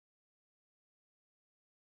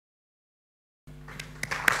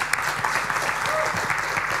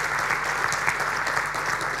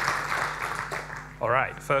All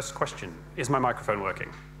right, first question. Is my microphone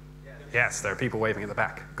working? Yes, there are people waving at the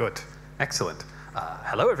back. Good. Excellent.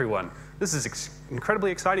 Hello, everyone. This is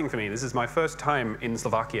incredibly exciting for me. This is my first time in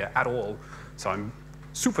Slovakia at all, so I'm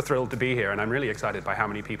super thrilled to be here, and I'm really excited by how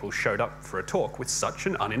many people showed up for a talk with such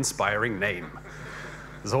an uninspiring name.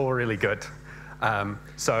 It's all really good.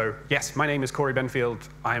 So, yes, my name is Cory Benfield.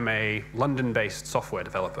 I'm a London-based software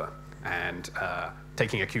developer, and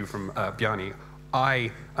taking a cue from Bjarni,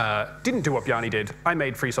 I didn't do what Bjarni did. I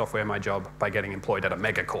made free software my job by getting employed at a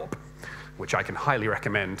megacorp, which I can highly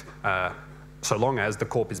recommend, so long as the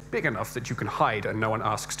corp is big enough that you can hide and no one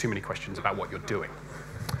asks too many questions about what you're doing.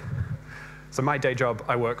 So my day job,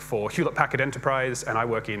 I work for Hewlett-Packard Enterprise, and I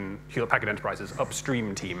work in Hewlett-Packard Enterprise's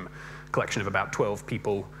upstream team, collection of about 12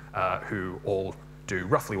 people who all do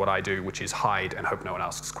roughly what I do, which is hide and hope no one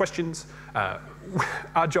asks questions.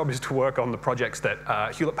 Our job is to work on the projects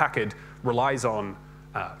that Hewlett-Packard relies on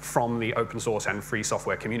from the open source and free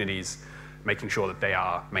software communities, making sure that they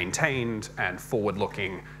are maintained and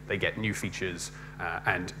forward-looking, they get new features,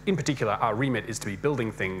 and in particular, our remit is to be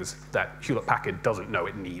building things that Hewlett-Packard doesn't know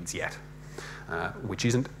it needs yet, which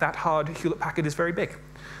isn't that hard. Hewlett-Packard is very big.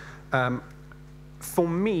 For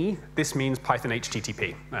me, this means Python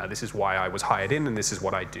HTTP. This is why I was hired in, and this is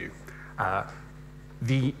what I do.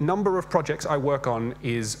 The number of projects I work on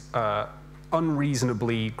is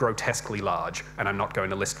unreasonably, grotesquely large, and I'm not going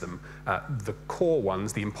to list them. The core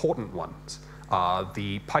ones, the important ones, are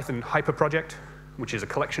the Python Hyper project, which is a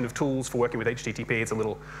collection of tools for working with HTTP. It's a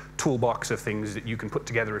little toolbox of things that you can put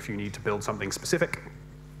together if you need to build something specific.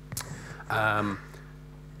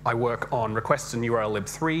 I work on requests and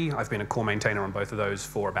URLlib3. I've been a core maintainer on both of those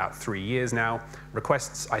for about 3 years now.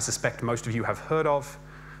 Requests, I suspect most of you have heard of.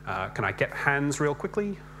 Can I get hands real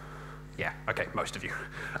quickly? Yeah, OK, most of you.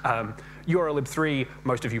 URLlib3,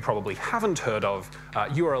 most of you probably haven't heard of.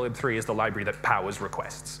 URLlib3 is the library that powers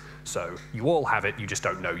requests. So you all have it, you just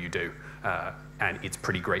don't know you do. And it's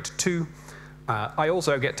pretty great, too. I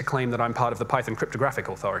also get to claim that I'm part of the Python Cryptographic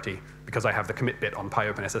Authority because I have the commit bit on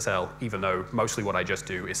PyOpenSSL, even though mostly what I just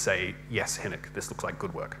do is say, yes, Hinnock, this looks like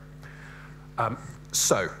good work.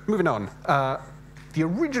 So, moving on. The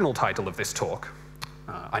original title of this talk,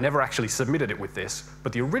 I never actually submitted it with this,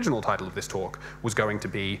 but the original title of this talk was going to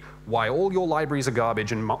be Why All Your Libraries Are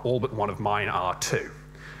Garbage and All But One of Mine Are Too.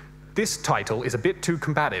 This title is a bit too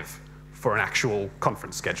combative for an actual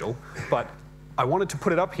conference schedule, but I wanted to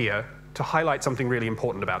put it up here to highlight something really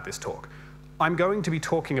important about this talk. I'm going to be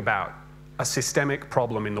talking about a systemic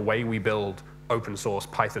problem in the way we build open source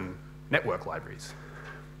Python network libraries.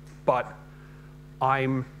 But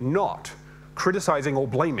I'm not criticizing or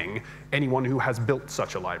blaming anyone who has built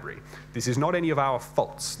such a library. This is not any of our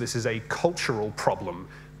faults. This is a cultural problem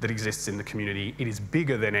that exists in the community. It is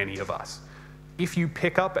bigger than any of us. If you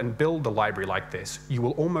pick up and build a library like this, you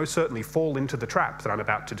will almost certainly fall into the trap that I'm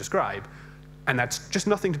about to describe. And that's just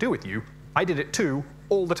nothing to do with you. I did it too,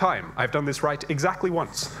 all the time. I've done this right exactly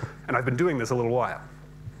once, and I've been doing this a little while.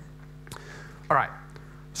 All right,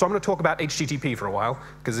 so I'm going to talk about HTTP for a while,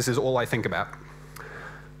 because this is all I think about.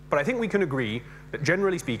 But I think we can agree that,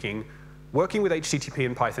 generally speaking, working with HTTP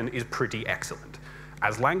in Python is pretty excellent.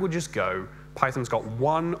 As languages go, Python's got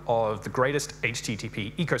one of the greatest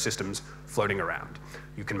HTTP ecosystems floating around.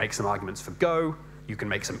 You can make some arguments for Go, you can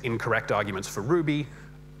make some incorrect arguments for Ruby,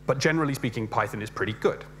 but generally speaking, Python is pretty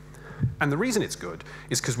good. And the reason it's good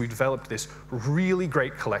is because we've developed this really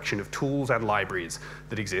great collection of tools and libraries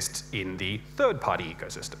that exist in the third-party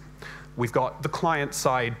ecosystem. We've got the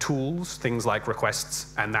client-side tools, things like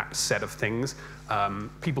requests and that set of things.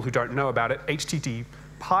 People who don't know about it, HTTPIE,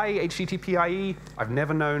 I've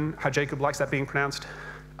never known how Jacob likes that being pronounced,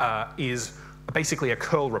 is basically a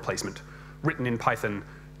curl replacement written in Python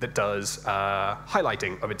that does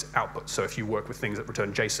highlighting of its output. So if you work with things that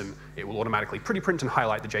return JSON, it will automatically pretty print and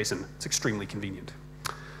highlight the JSON. It's extremely convenient.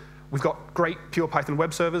 We've got great pure Python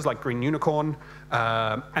web servers like Green Unicorn.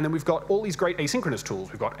 And then we've got all these great asynchronous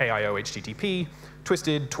tools. We've got AIO HTTP,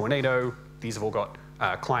 Twisted, Tornado. These have all got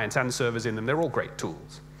clients and servers in them. They're all great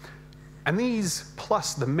tools. And these,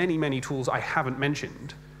 plus the many, many tools I haven't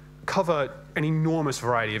mentioned, cover an enormous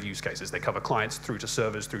variety of use cases. They cover clients through to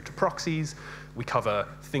servers, through to proxies. We cover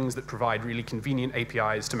things that provide really convenient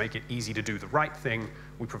APIs to make it easy to do the right thing.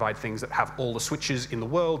 We provide things that have all the switches in the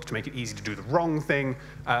world to make it easy to do the wrong thing.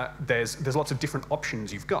 There's lots of different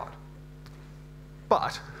options you've got.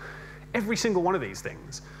 But every single one of these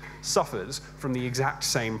things suffers from the exact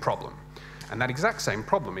same problem. And that exact same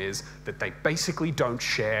problem is that they basically don't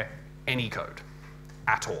share any code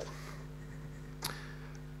at all.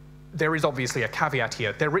 There is obviously a caveat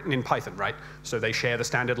here. They're written in Python, right? So they share the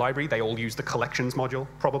standard library. They all use the collections module,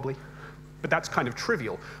 probably. But that's kind of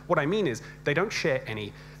trivial. What I mean is they don't share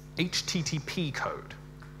any HTTP code.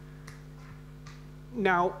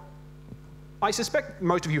 Now, I suspect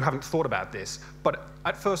most of you haven't thought about this, but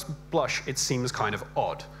at first blush, it seems kind of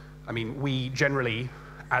odd. I mean, we generally,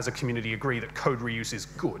 as a community, agree that code reuse is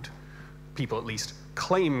good. People at least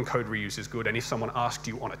claim code reuse is good, and if someone asked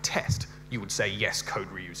you on a test, you would say, yes, code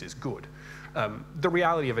reuse is good. The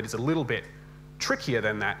reality of it is a little bit trickier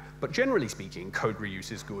than that, but generally speaking, code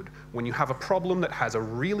reuse is good when you have a problem that has a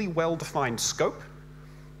really well-defined scope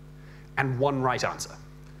and one right answer.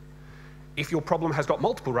 If your problem has got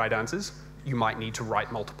multiple right answers, you might need to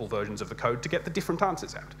write multiple versions of the code to get the different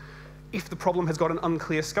answers out. If the problem has got an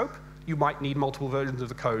unclear scope, you might need multiple versions of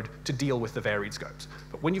the code to deal with the varied scopes.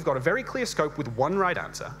 But when you've got a very clear scope with one right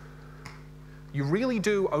answer, you really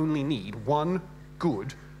do only need one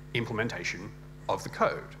good implementation of the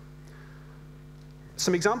code.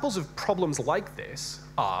 Some examples of problems like this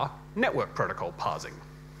are network protocol parsing,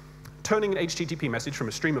 turning an HTTP message from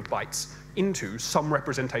a stream of bytes into some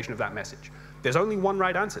representation of that message. There's only one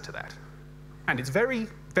right answer to that. And it's very,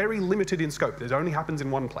 very limited in scope. It only happens in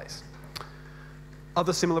one place.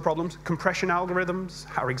 Other similar problems, compression algorithms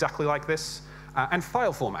are exactly like this, and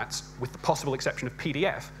file formats, with the possible exception of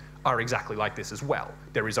PDF, are exactly like this as well.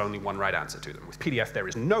 There is only one right answer to them. With PDF, there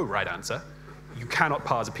is no right answer. You cannot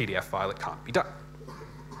parse a PDF file. It can't be done.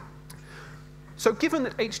 So given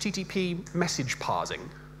that HTTP message parsing,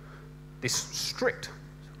 this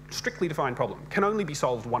strictly defined problem, can only be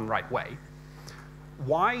solved one right way,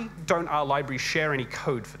 why don't our libraries share any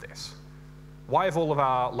code for this? Why have all of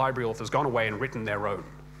our library authors gone away and written their own?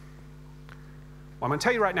 Well, I'm going to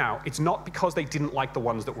tell you right now, it's not because they didn't like the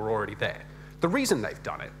ones that were already there. The reason they've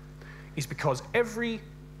done it is because every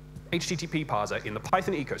HTTP parser in the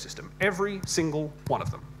Python ecosystem, every single one of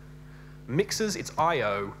them, mixes its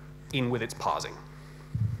I/O in with its parsing.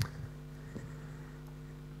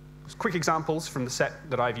 Just quick examples from the set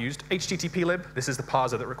that I've used. HTTPlib, this is the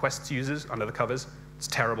parser that requests users under the covers. It's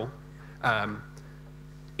terrible.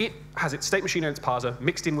 It has its state machine and its parser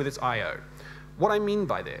mixed in with its I/O. What I mean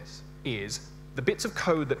by this is the bits of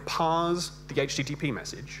code that parse the HTTP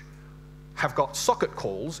message have got socket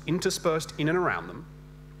calls interspersed in and around them,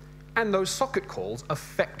 and those socket calls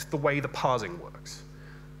affect the way the parsing works.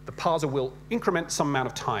 The parser will increment some amount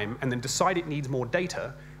of time and then decide it needs more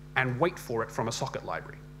data and wait for it from a socket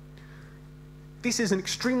library. This is an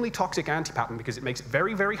extremely toxic anti-pattern because it makes it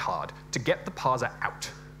very, very hard to get the parser out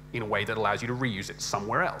in a way that allows you to reuse it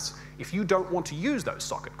somewhere else. If you don't want to use those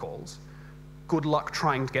socket calls, good luck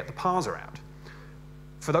trying to get the parser out.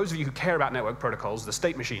 For those of you who care about network protocols, the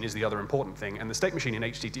state machine is the other important thing, and the state machine in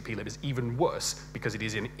HTTPlib is even worse because it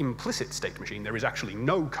is an implicit state machine. There is actually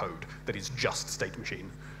no code that is just state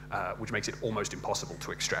machine, which makes it almost impossible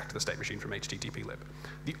to extract the state machine from HTTPlib.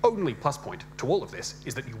 The only plus point to all of this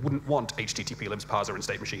is that you wouldn't want HTTPlib's parser and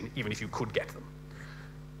state machine even if you could get them.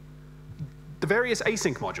 The various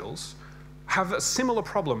async modules have a similar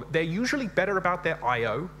problem. They're usually better about their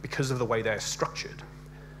I/O because of the way they're structured,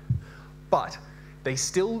 but they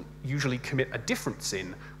still usually commit a different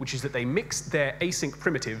sin, which is that they mix their async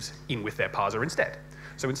primitives in with their parser instead.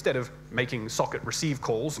 So instead of making socket receive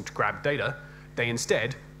calls and to grab data, they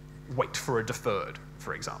instead wait for a deferred,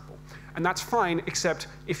 for example. And that's fine, except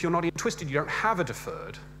if you're not in Twisted, you don't have a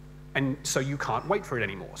deferred, and so you can't wait for it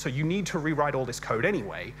anymore. So you need to rewrite all this code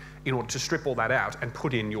anyway in order to strip all that out and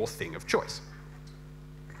put in your thing of choice.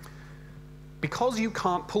 Because you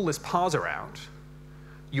can't pull this parser out,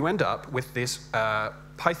 you end up with this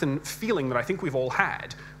Python feeling that I think we've all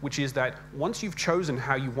had, which is that once you've chosen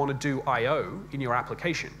how you want to do I/O in your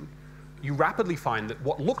application, you rapidly find that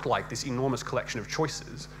what looked like this enormous collection of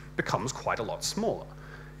choices becomes quite a lot smaller.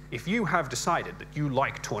 If you have decided that you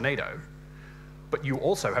like Tornado, but you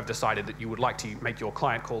also have decided that you would like to make your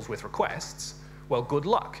client calls with requests, well, good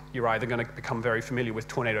luck. You're either going to become very familiar with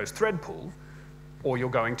Tornado's thread pool, or you're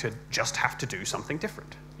going to just have to do something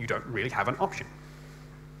different. You don't really have an option.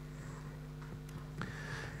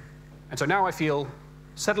 And so now I feel,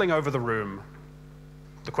 settling over the room,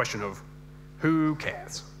 the question of who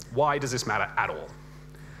cares? Why does this matter at all?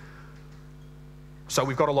 So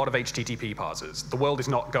we've got a lot of HTTP parsers. The world is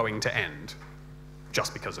not going to end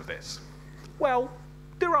just because of this. Well,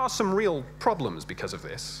 there are some real problems because of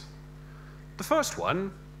this. The first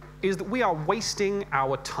one is that we are wasting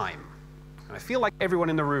our time. And I feel like everyone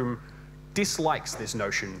in the room dislikes this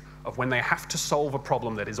notion of when they have to solve a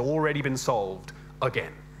problem that has already been solved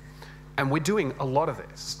again. And we're doing a lot of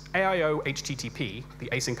this. AIO HTTP, the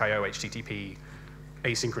async IO HTTP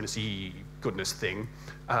asynchronous goodness thing,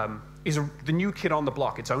 is the new kid on the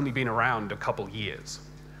block. It's only been around a couple years.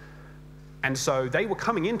 And so they were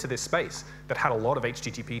coming into this space that had a lot of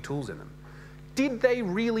HTTP tools in them. Did they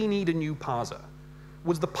really need a new parser?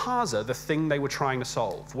 Was the parser the thing they were trying to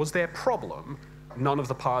solve? Was their problem, none of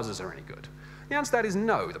the parsers are any good? The answer to that is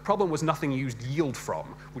no. The problem was nothing used yield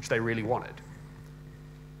from, which they really wanted.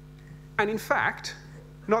 And in fact,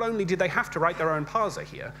 not only did they have to write their own parser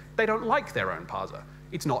here, they don't like their own parser.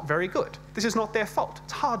 It's not very good. This is not their fault.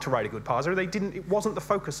 It's hard to write a good parser. It wasn't the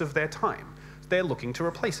focus of their time. They're looking to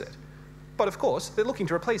replace it. But of course, they're looking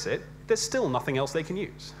to replace it. There's still nothing else they can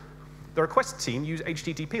use. The requests team use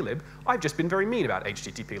HTTPlib. I've just been very mean about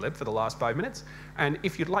HTTPlib for the last 5 minutes. And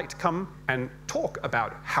if you'd like to come and talk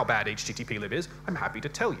about how bad HTTPlib is, I'm happy to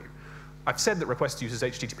tell you. I've said that requests uses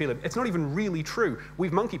HTTPlib. It's not even really true.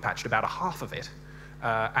 We've monkey patched about a half of it.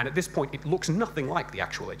 And at this point, it looks nothing like the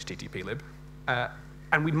actual HTTPlib.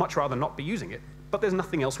 And we'd much rather not be using it. But there's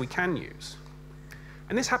nothing else we can use.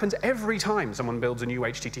 And this happens every time someone builds a new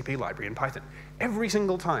HTTP library in Python. Every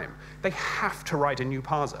single time. They have to write a new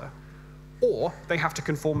parser, or they have to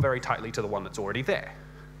conform very tightly to the one that's already there.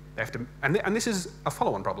 They have to, and this is a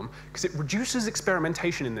follow-on problem, because it reduces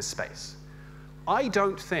experimentation in this space. I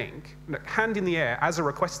don't think, hand in the air, as a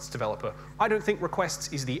requests developer, I don't think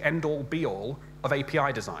requests is the end-all, be-all of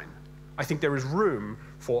API design. I think there is room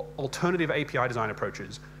for alternative API design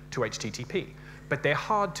approaches to HTTP. But they're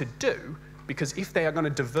hard to do, because if they are going to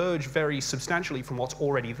diverge very substantially from what's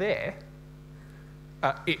already there,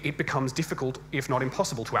 it becomes difficult, if not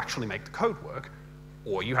impossible, to actually make the code work,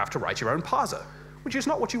 or you have to write your own parser, which is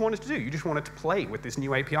not what you wanted to do. You just wanted to play with this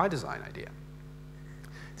new API design idea.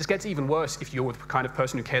 This gets even worse if you're the kind of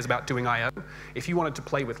person who cares about doing I/O. If you wanted to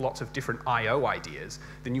play with lots of different I/O ideas,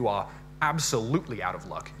 then you are absolutely out of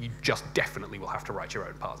luck. You just definitely will have to write your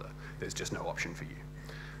own parser. There's just no option for you.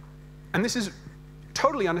 And this is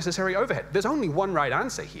totally unnecessary overhead. There's only one right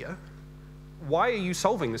answer here. Why are you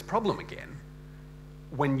solving this problem again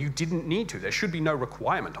when you didn't need to? There should be no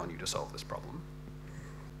requirement on you to solve this problem.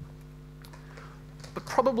 But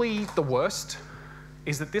probably the worst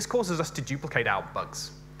is that this causes us to duplicate our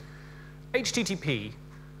bugs. HTTP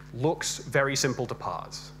looks very simple to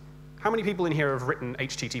parse. How many people in here have written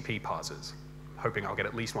HTTP parsers? I'm hoping I'll get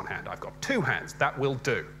at least one hand. I've got 2 hands. That will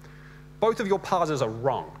do. Both of your parsers are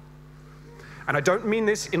wrong. And I don't mean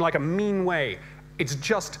this in like a mean way. It's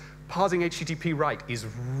just parsing HTTP right is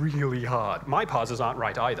really hard. My parsers aren't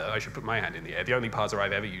right either. I should put my hand in the air. The only parser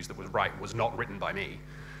I've ever used that was right was not written by me.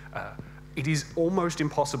 It is almost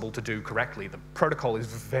impossible to do correctly. The protocol is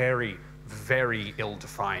very, very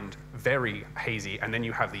ill-defined, very hazy, and then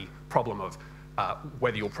you have the problem of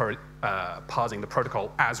whether you're parsing the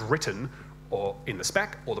protocol as written or in the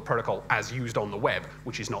spec, or the protocol as used on the web,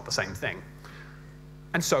 which is not the same thing.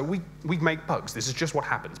 And so we make bugs. This is just what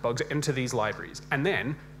happens. Bugs enter these libraries, and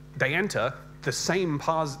then they enter the same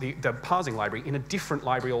the parsing library in a different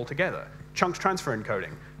library altogether. Chunks transfer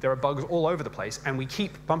encoding. There are bugs all over the place, and we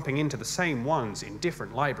keep bumping into the same ones in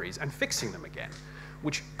different libraries and fixing them again,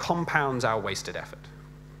 which compounds our wasted effort.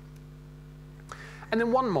 And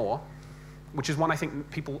then one more, which is one I think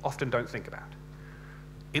people often don't think about.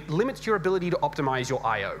 It limits your ability to optimize your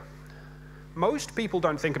I/O. Most people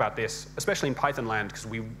don't think about this, especially in Python land, because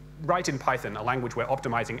we write in Python, a language where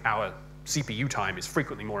optimizing our CPU time is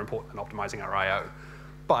frequently more important than optimizing our I/O.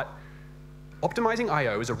 But optimizing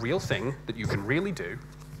I/O is a real thing that you can really do,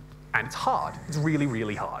 and it's hard. It's really,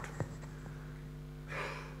 really hard.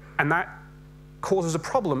 And that causes a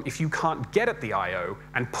problem if you can't get at the I/O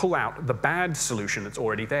and pull out the bad solution that's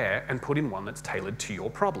already there and put in one that's tailored to your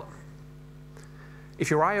problem. If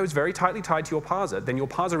your I/O is very tightly tied to your parser, then your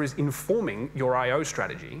parser is informing your I/O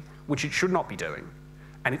strategy, which it should not be doing,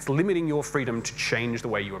 and it's limiting your freedom to change the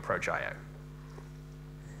way you approach I/O.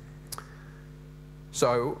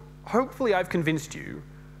 So hopefully I've convinced you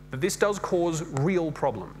that this does cause real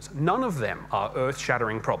problems. None of them are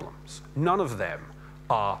earth-shattering problems. None of them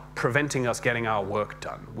are preventing us getting our work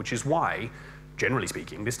done, which is why, generally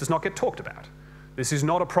speaking, this does not get talked about. This is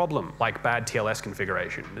not a problem like bad TLS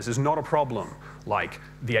configuration. This is not a problem like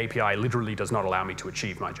the API literally does not allow me to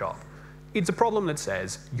achieve my job. It's a problem that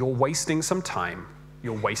says, you're wasting some time,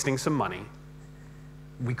 you're wasting some money,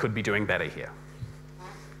 we could be doing better here.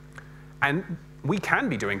 And we can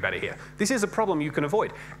be doing better here. This is a problem you can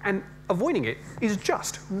avoid. And avoiding it is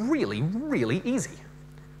just really, really easy.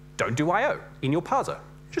 Don't do I/O in your parser.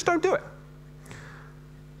 Just don't do it.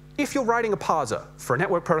 If you're writing a parser for a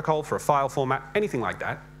network protocol, for a file format, anything like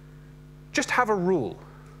that, just have a rule.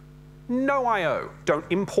 No I/O. Don't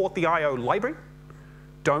import the I/O library.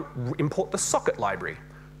 Don't import the socket library.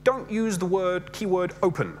 Don't use the keyword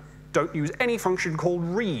open. Don't use any function called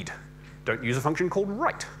read. Don't use a function called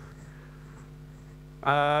write.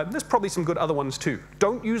 There's probably some good other ones too.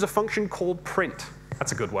 Don't use a function called print.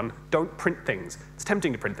 That's a good one. Don't print things. It's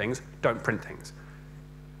tempting to print things. Don't print things.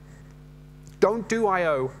 Don't do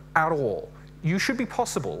I/O at all. You should be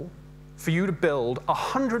possible for you to build a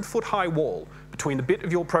 100-foot-high wall between the bit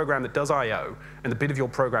of your program that does I/O and the bit of your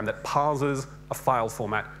program that parses a file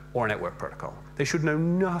format or a network protocol. They should know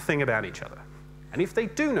nothing about each other. And if they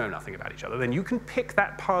do know nothing about each other, then you can pick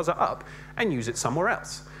that parser up and use it somewhere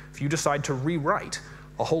else. If you decide to rewrite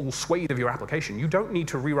a whole swathe of your application, you don't need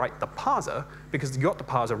to rewrite the parser because you got the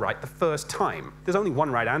parser right the first time. There's only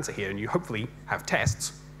one right answer here, and you hopefully have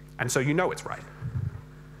tests, and so you know it's right.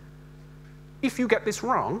 If you get this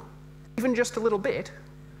wrong, even just a little bit,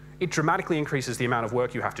 it dramatically increases the amount of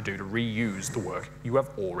work you have to do to reuse the work you have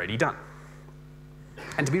already done.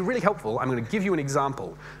 And to be really helpful, I'm going to give you an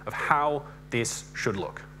example of how this should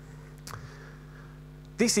look.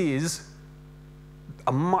 This is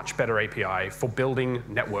a much better API for building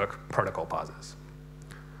network protocol parsers.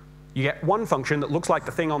 You get one function that looks like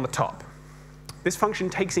the thing on the top. This function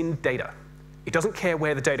takes in data. It doesn't care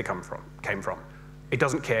where the data came from. It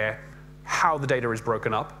doesn't care how the data is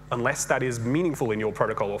broken up, unless that is meaningful in your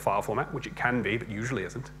protocol or file format, which it can be, but usually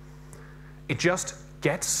isn't. It just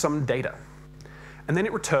gets some data. And then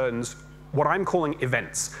it returns what I'm calling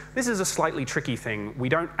events. This is a slightly tricky thing. We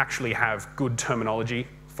don't actually have good terminology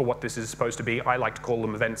for what this is supposed to be. I like to call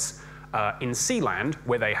them events in C land,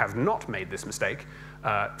 where they have not made this mistake.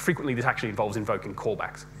 Frequently, this actually involves invoking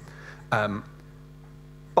callbacks.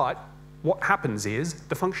 But what happens is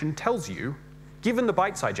the function tells you, given the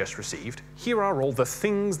bytes I just received, here are all the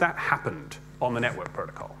things that happened on the network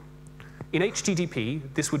protocol. In HTTP,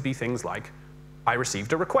 this would be things like, I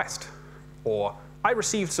received a request, or I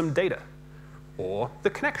received some data, or the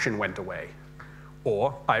connection went away,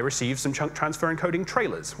 or I received some chunk transfer encoding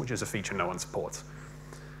trailers, which is a feature no one supports.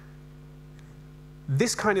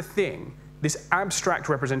 This kind of thing, this abstract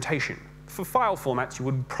representation, for file formats, you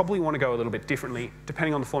would probably want to go a little bit differently.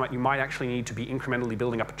 Depending on the format, you might actually need to be incrementally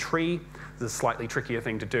building up a tree. This is a slightly trickier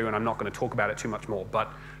thing to do, and I'm not going to talk about it too much more.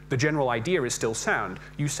 But the general idea is still sound.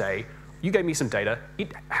 You say, you gave me some data.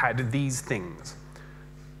 It had these things.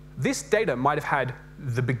 This data might have had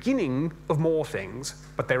the beginning of more things,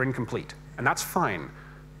 but they're incomplete. And that's fine.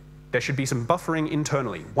 There should be some buffering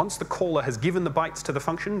internally. Once the caller has given the bytes to the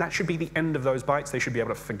function, that should be the end of those bytes. They should be able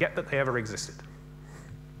to forget that they ever existed.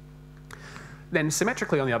 Then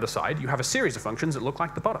symmetrically on the other side, you have a series of functions that look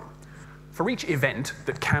like the bottom. For each event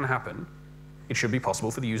that can happen, it should be possible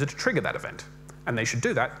for the user to trigger that event. And they should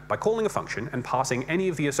do that by calling a function and passing any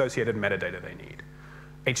of the associated metadata they need.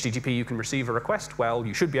 HTTP, you can receive a request. Well,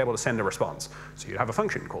 you should be able to send a response. So you have a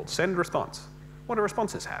function called sendResponse. What do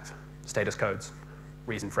responses have? Status codes,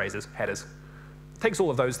 reason phrases, headers. It takes all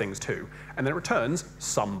of those things too, and then it returns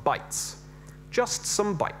some bytes. Just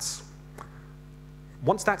some bytes.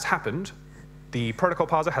 Once that's happened, the protocol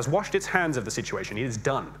parser has washed its hands of the situation. It is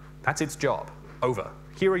done. That's its job. Over.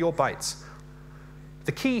 Here are your bytes.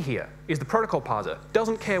 The key here is the protocol parser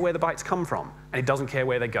doesn't care where the bytes come from, and it doesn't care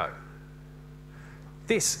where they go.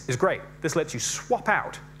 This is great. This lets you swap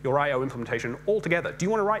out your I/O implementation altogether. Do you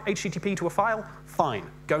want to write HTTP to a file? Fine.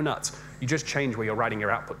 Go nuts. You just change where you're writing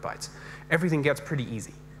your output bytes. Everything gets pretty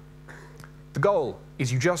easy. The goal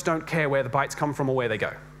is you just don't care where the bytes come from or where they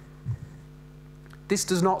go. This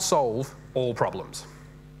does not solve all problems.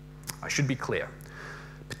 I should be clear.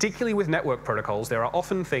 Particularly with network protocols, there are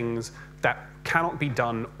often things that cannot be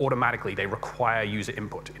done automatically. They require user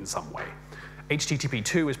input in some way. HTTP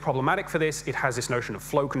 2 is problematic for this. It has this notion of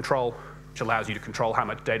flow control, which allows you to control how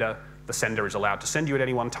much data the sender is allowed to send you at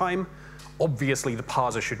any one time. Obviously, the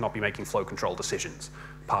parser should not be making flow control decisions.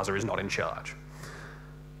 Parser is not in charge.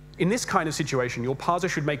 In this kind of situation, your parser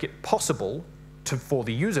should make it possible for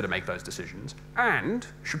the user to make those decisions, and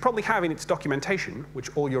should probably have in its documentation, which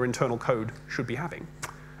all your internal code should be having,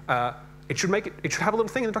 it should have a little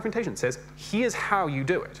thing in the documentation that says, here's how you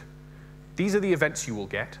do it. These are the events you will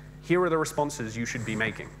get. Here are the responses you should be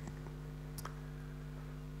making.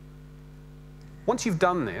 Once you've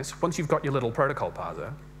done this, once you've got your little protocol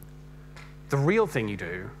parser, the real thing you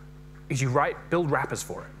do is you build wrappers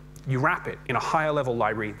for it. You wrap it in a higher level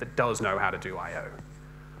library that does know how to do I/O.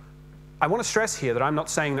 I want to stress here that I'm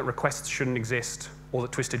not saying that requests shouldn't exist, or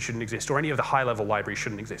that Twisted shouldn't exist, or any of the high-level libraries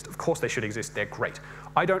shouldn't exist. Of course they should exist, they're great.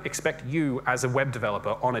 I don't expect you, as a web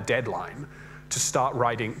developer on a deadline,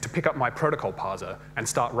 to pick up my protocol parser and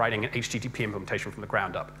start writing an HTTP implementation from the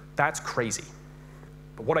ground up. That's crazy.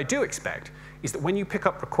 But what I do expect is that when you pick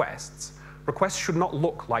up requests should not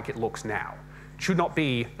look like it looks now. It should not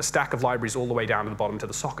be a stack of libraries all the way down to the bottom to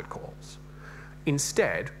the socket calls.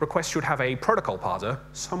 Instead, requests should have a protocol parser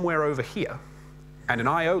somewhere over here and an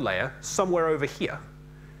I/O layer somewhere over here,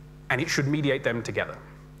 and it should mediate them together.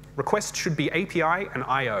 Requests should be API and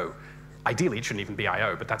I/O. Ideally, it shouldn't even be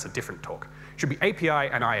I/O, but that's a different talk. It should be API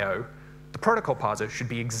and I/O. The protocol parser should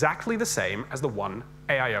be exactly the same as the one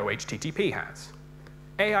AIO HTTP has.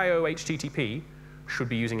 AIO HTTP should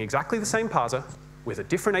be using exactly the same parser with a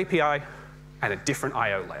different API and a different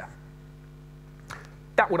I/O layer.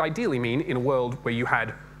 That would ideally mean in a world where you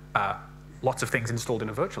had lots of things installed in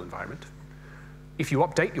a virtual environment. If you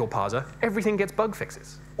update your parser, everything gets bug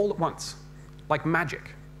fixes all at once, like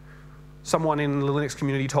magic. Someone in the Linux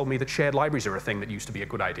community told me that shared libraries are a thing that used to be a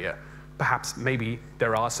good idea. Perhaps, maybe,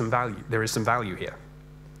 there is some value here.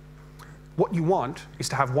 What you want is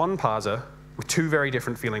to have one parser with two very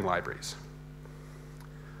different feeling libraries.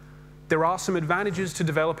 There are some advantages to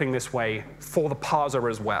developing this way for the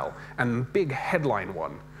parser as well, and the big headline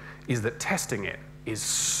one is that testing it is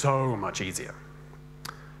so much easier.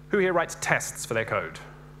 Who here writes tests for their code?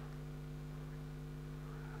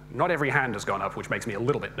 Not every hand has gone up, which makes me a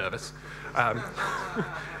little bit nervous.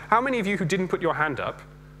 How many of you who didn't put your hand up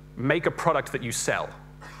make a product that you sell?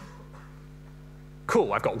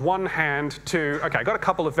 Cool, I've got one hand, two. OK, I got a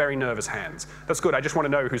couple of very nervous hands. That's good. I just want to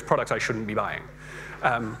know whose products I shouldn't be buying.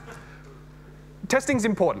 Testing's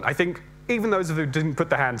important. I think even those who didn't put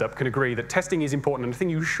their hands up can agree that testing is important and a thing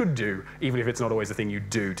you should do, even if it's not always the thing you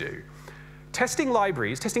do. Testing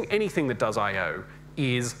libraries, testing anything that does I/O,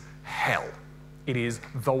 is hell. It is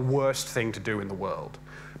the worst thing to do in the world,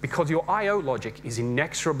 because your I/O logic is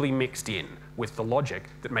inexorably mixed in with the logic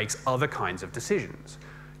that makes other kinds of decisions.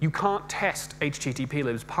 You can't test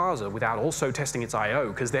HTTP-lib's parser without also testing its I/O,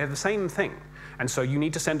 because they're the same thing. And so you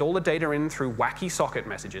need to send all the data in through wacky socket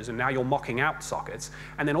messages, and now you're mocking out sockets.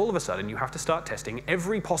 And then all of a sudden, you have to start testing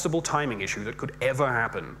every possible timing issue that could ever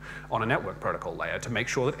happen on a network protocol layer to make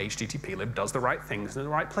sure that HTTP-lib does the right things in the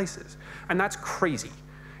right places. And that's crazy.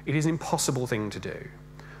 It is an impossible thing to do.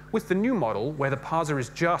 With the new model, where the parser is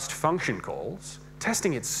just function calls,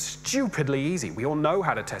 testing it's stupidly easy. We all know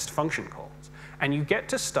how to test function calls. And you get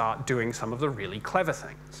to start doing some of the really clever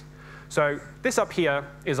things. So this up here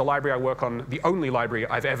is a library I work on, the only library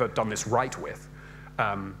I've ever done this right with.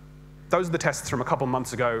 Those are the tests from a couple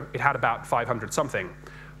months ago. It had about 500 something.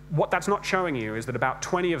 What that's not showing you is that about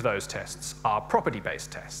 20 of those tests are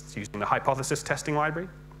property-based tests using the hypothesis testing library.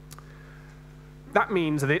 That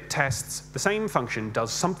means that it tests the same function,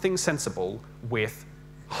 does something sensible with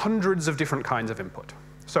hundreds of different kinds of input.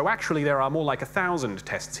 So actually, there are more like 1,000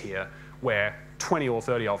 tests here, where 20 or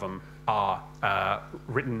 30 of them are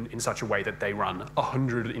written in such a way that they run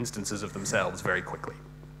 100 instances of themselves very quickly.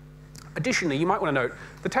 Additionally, you might want to note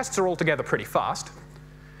the tests are altogether pretty fast,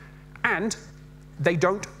 and they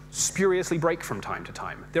don't spuriously break from time to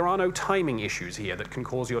time. There are no timing issues here that can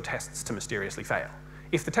cause your tests to mysteriously fail.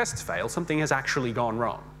 If the tests fail, something has actually gone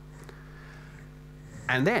wrong.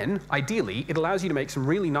 And then, ideally, it allows you to make some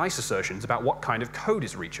really nice assertions about what kind of code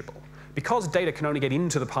is reachable. Because data can only get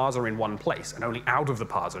into the parser in one place and only out of the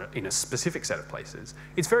parser in a specific set of places,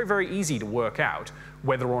 it's very, very easy to work out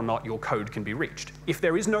whether or not your code can be reached. If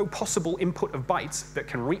there is no possible input of bytes that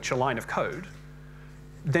can reach a line of code,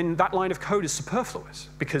 then that line of code is superfluous,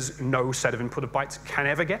 because no set of input of bytes can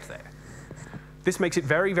ever get there. This makes it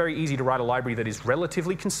very, very easy to write a library that is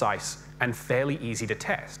relatively concise and fairly easy to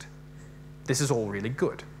test. This is all really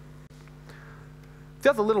good. The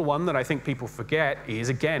other little one that I think people forget is,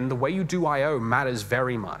 again, the way you do I/O matters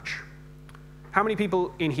very much. How many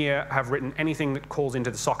people in here have written anything that calls into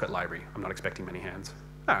the socket library? I'm not expecting many hands.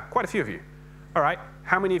 Ah, quite a few of you. All right,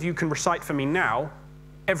 how many of you can recite for me now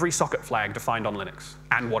every socket flag defined on Linux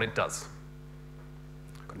and what it does?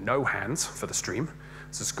 Got no hands for the stream.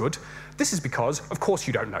 This is good. This is because, of course,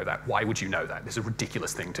 you don't know that. Why would you know that? This is a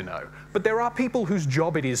ridiculous thing to know. But there are people whose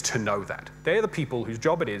job it is to know that. They're the people whose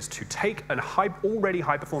job it is to take an already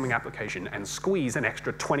high-performing application and squeeze an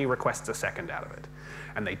extra 20 requests a second out of it.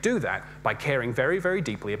 And they do that by caring very, very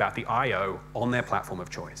deeply about the I/O on their platform of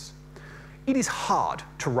choice. It is hard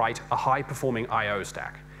to write a high-performing I/O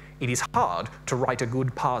stack. It is hard to write a good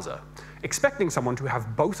parser. Expecting someone to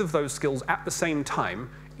have both of those skills at the same time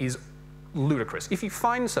is ludicrous. If you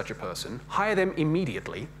find such a person, hire them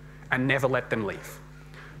immediately and never let them leave.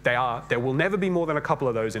 There will never be more than a couple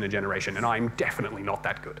of those in a generation, and I'm definitely not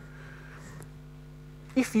that good.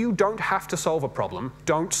 If you don't have to solve a problem,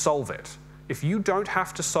 don't solve it. If you don't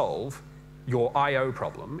have to solve your I/O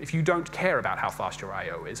problem, if you don't care about how fast your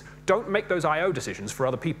I/O is, don't make those I/O decisions for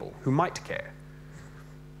other people who might care.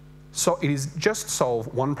 So it is just solve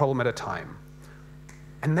one problem at a time.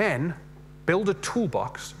 And then build a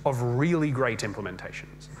toolbox of really great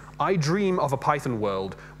implementations. I dream of a Python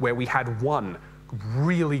world where we had one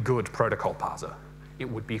really good protocol parser. it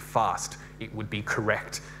would be fast, it would be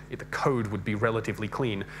correct, the code would be relatively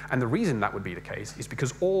clean. And the reason that would be the case is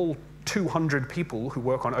because all 200 people who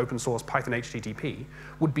work on open source Python HTTP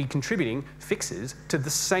would be contributing fixes to the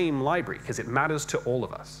same library, because it matters to all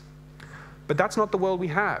of us. But that's not the world we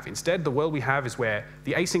have. Instead, the world we have is where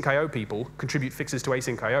the async IO people contribute fixes to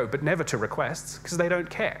async IO, but never to requests, because they don't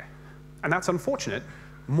care. And that's unfortunate.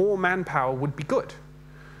 More manpower would be good.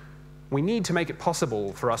 We need to make it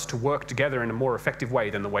possible for us to work together in a more effective way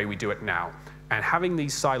than the way we do it now. And having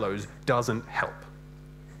these silos doesn't help.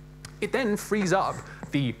 It then frees up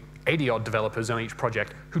the 80-odd developers on each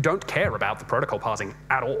project who don't care about the protocol parsing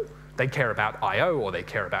at all. They care about I/O or they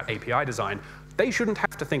care about API design. They shouldn't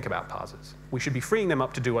have to think about parsers. We should be freeing them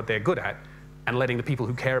up to do what they're good at and letting the people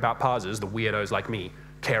who care about parsers, the weirdos like me,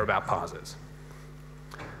 care about parsers.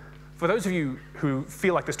 For those of you who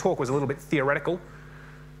feel like this talk was a little bit theoretical,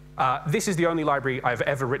 this is the only library I've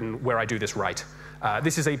ever written where I do this right.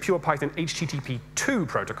 This is a pure Python HTTP2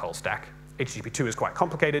 protocol stack. HTTP2 is quite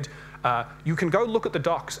complicated. You can go look at the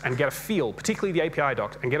docs and get a feel, particularly the API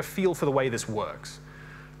docs, and get a feel for the way this works.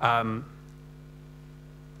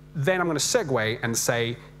 Then I'm going to segue and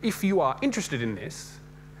say, if you are interested in this,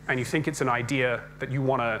 and you think it's an idea that you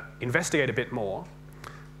want to investigate a bit more,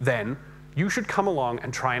 then you should come along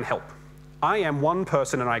and try and help. I am one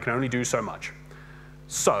person and I can only do so much.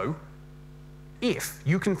 So, if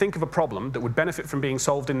you can think of a problem that would benefit from being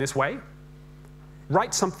solved in this way,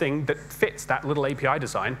 write something that fits that little API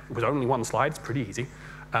design. It was only one slide, it's pretty easy.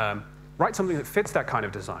 Write something that fits that kind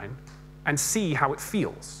of design and see how it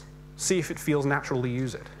feels. See if it feels natural to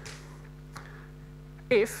use it.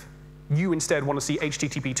 If you instead want to see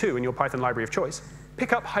HTTP2 in your Python library of choice,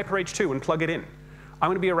 pick up HyperH2 and plug it in. I'm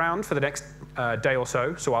going to be around for the next day or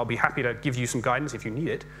so, so I'll be happy to give you some guidance if you need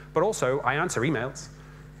it. But also, I answer emails.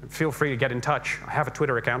 Feel free to get in touch. I have a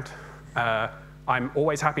Twitter account. I'm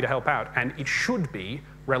always happy to help out, and it should be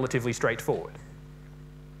relatively straightforward.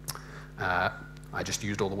 I just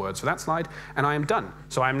used all the words for that slide, and I am done.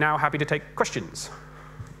 So I'm now happy to take questions.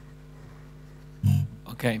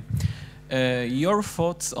 Okay. Your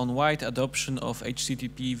thoughts on wide adoption of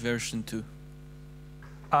HTTP version 2?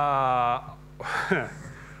 I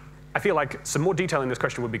feel like some more detail in this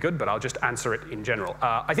question would be good, but I'll just answer it in general.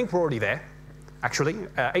 I think we're already there, actually.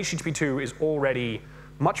 HTTP2 is already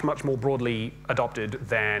much, much more broadly adopted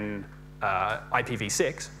than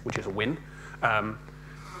IPv6, which is a win.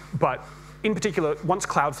 But in particular, once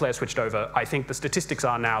Cloudflare switched over, I think the statistics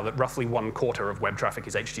are now that roughly 1/4 of web traffic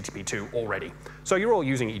is HTTP2 already. So you're all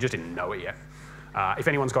using it, you just didn't know it yet. If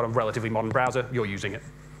anyone's got a relatively modern browser, you're using it.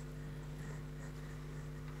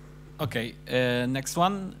 Okay, next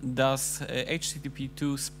one. Does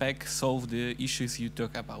HTTP2 spec solve the issues you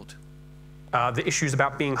talk about? The issues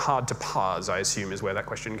about being hard to parse, I assume, is where that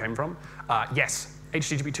question came from. Yes,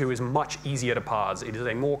 HTTP2 is much easier to parse. It is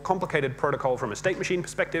a more complicated protocol from a state machine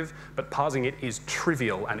perspective, but parsing it is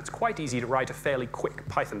trivial, and it's quite easy to write a fairly quick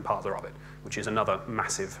Python parser of it, which is another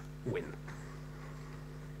massive win.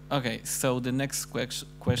 Okay, so the next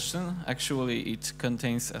question, actually it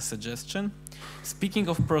contains a suggestion. Speaking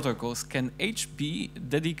of protocols, can HP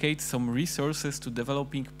dedicate some resources to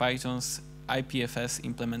developing Python's IPFS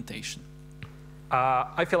implementation?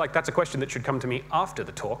 I feel like that's a question that should come to me after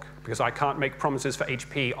the talk, because I can't make promises for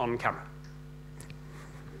HP on camera.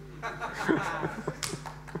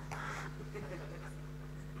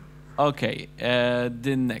 Okay,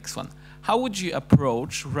 the next one. How would you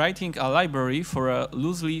approach writing a library for a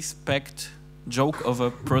loosely spec'd joke of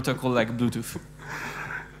a protocol like Bluetooth?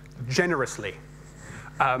 Generously.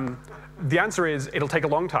 The answer is it'll take a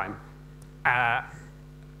long time.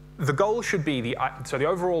 The goal should be, so the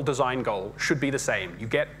overall design goal should be the same. You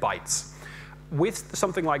get bytes. With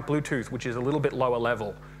something like Bluetooth, which is a little bit lower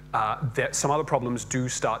level, some other problems do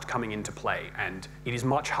start coming into play, and it is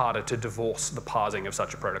much harder to divorce the parsing of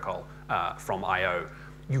such a protocol from I/O.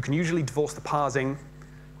 You can usually divorce the parsing.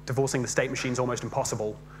 Divorcing the state machine is almost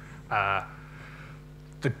impossible.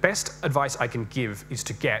 The best advice I can give is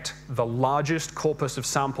to get the largest corpus of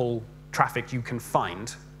sample traffic you can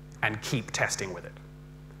find and keep testing with it.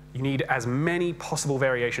 You need as many possible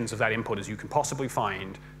variations of that input as you can possibly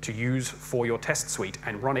find to use for your test suite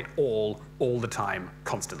and run it all the time,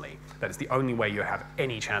 constantly. That is the only way you have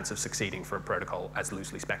any chance of succeeding for a protocol as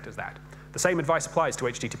loosely spec'd as that. The same advice applies to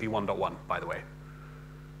HTTP 1.1, by the way.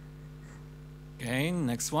 Okay,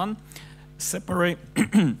 next one.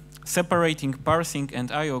 Separating parsing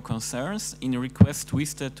and I/O concerns in request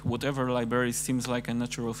twisted whatever library seems like a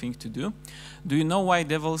natural thing to do. Do you know why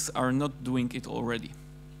devils are not doing it already?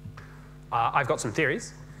 I've got some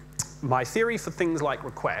theories. my theory for things like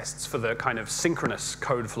requests, for the kind of synchronous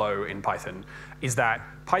code flow in Python, is that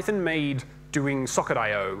Python made doing socket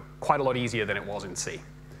I/O quite a lot easier than it was in C.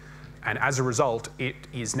 And as a result, it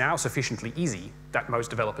is now sufficiently easy that most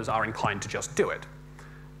developers are inclined to just do it.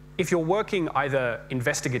 If you're working either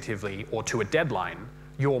investigatively or to a deadline,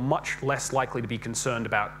 you're much less likely to be concerned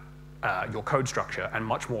about your code structure and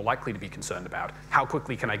much more likely to be concerned about how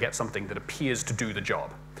quickly can I get something that appears to do the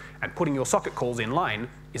job. And putting your socket calls in line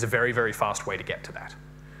is a very, very fast way to get to that.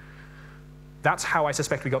 That's how I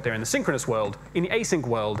suspect we got there in the synchronous world. In the async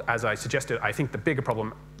world, as I suggested, I think the bigger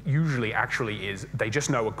problem usually actually is they just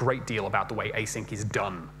know a great deal about the way async is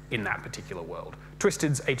done in that particular world.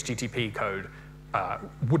 Twisted's HTTP code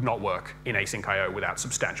would not work in async I/O without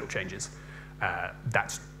substantial changes.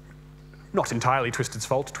 That's not entirely Twisted's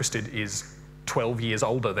fault. Twisted is 12 years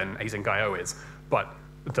older than async I/O is, but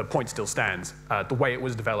the point still stands. The way it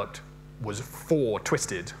was developed was for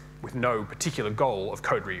Twisted with no particular goal of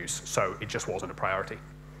code reuse, so it just wasn't a priority.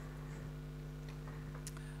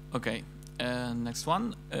 Okay, next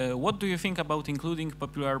one. What do you think about including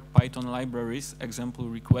popular Python libraries, example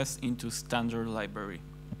requests, into standard library?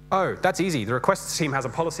 Oh, that's easy. The requests team has a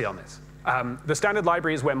policy on this. The standard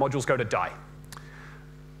library is where modules go to die.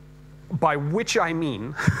 By which I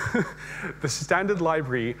mean the standard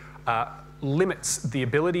library limits the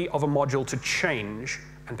ability of a module to change,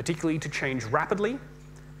 and particularly to change rapidly,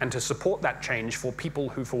 and to support that change for people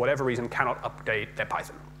who, for whatever reason, cannot update their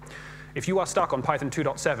Python. If you are stuck on Python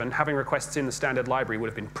 2.7, having requests in the standard library would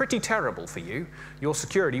have been pretty terrible for you. Your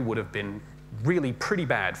security would have been really pretty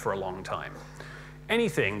bad for a long time.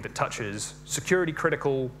 Anything that touches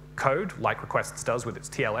security-critical code, like requests does with its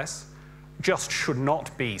TLS, just should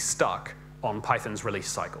not be stuck on Python's release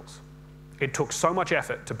cycles. It took so much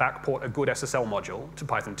effort to backport a good SSL module to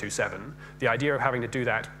Python 2.7. The idea of having to do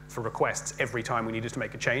that for requests every time we needed to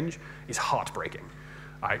make a change is heartbreaking.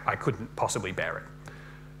 I couldn't possibly bear it.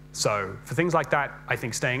 So for things like that, I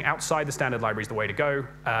think staying outside the standard library is the way to go.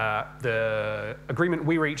 The agreement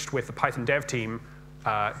we reached with the Python dev team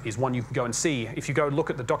is one you can go and see. If you go look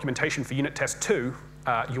at the documentation for unit test 2,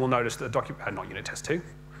 you will notice that not unit test 2,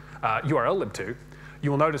 URL lib 2, you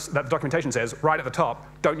will notice that the documentation says right at the top,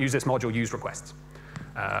 don't use this module, use requests.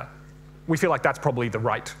 We feel like that's probably the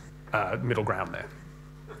right middle ground there.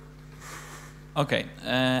 Okay,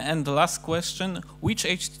 and the last question, which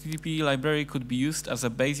HTTP library could be used as a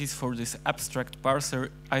basis for this abstract parser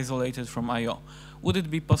isolated from I/O? Would it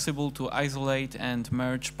be possible to isolate and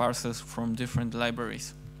merge parsers from different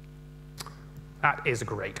libraries? That is a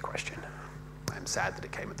great question. I'm sad that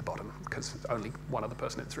it came at the bottom, because only one other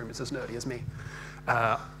person in this room is as nerdy as me.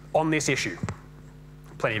 On this issue,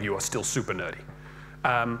 plenty of you are still super nerdy.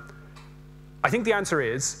 I think the answer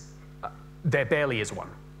is there barely is one.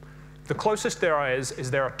 The closest there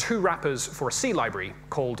is there are 2 wrappers for a C library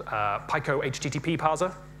called Pico HTTP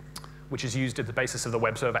parser, which is used at the basis of the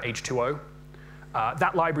web server H2O.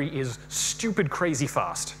 That library is stupid crazy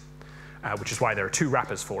fast, which is why there are 2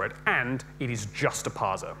 wrappers for it, and it is just a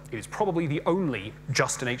parser. It is probably the only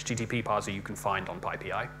just an HTTP parser you can find on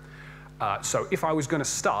PyPI. So if I was going to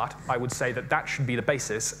start, I would say that that should be the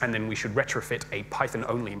basis, and then we should retrofit a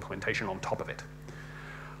Python-only implementation on top of it.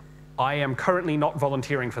 I am currently not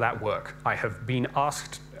volunteering for that work. I have been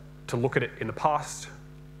asked to look at it in the past.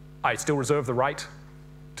 I still reserve the right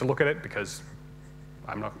to look at it because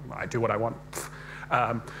I do what I want.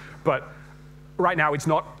 But right now it's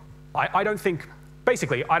not, I don't think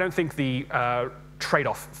the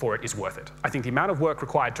trade-off for it is worth it. I think the amount of work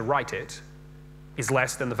required to write it is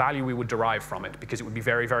less than the value we would derive from it, because it would be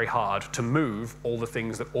very, very hard to move all the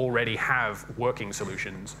things that already have working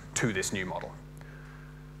solutions to this new model.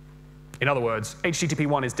 In other words, HTTP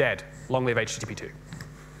 1 is dead. Long live HTTP 2.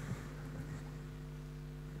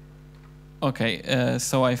 Okay,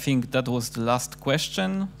 so I think that was the last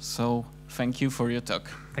question. So thank you for your talk.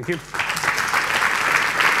 Thank you.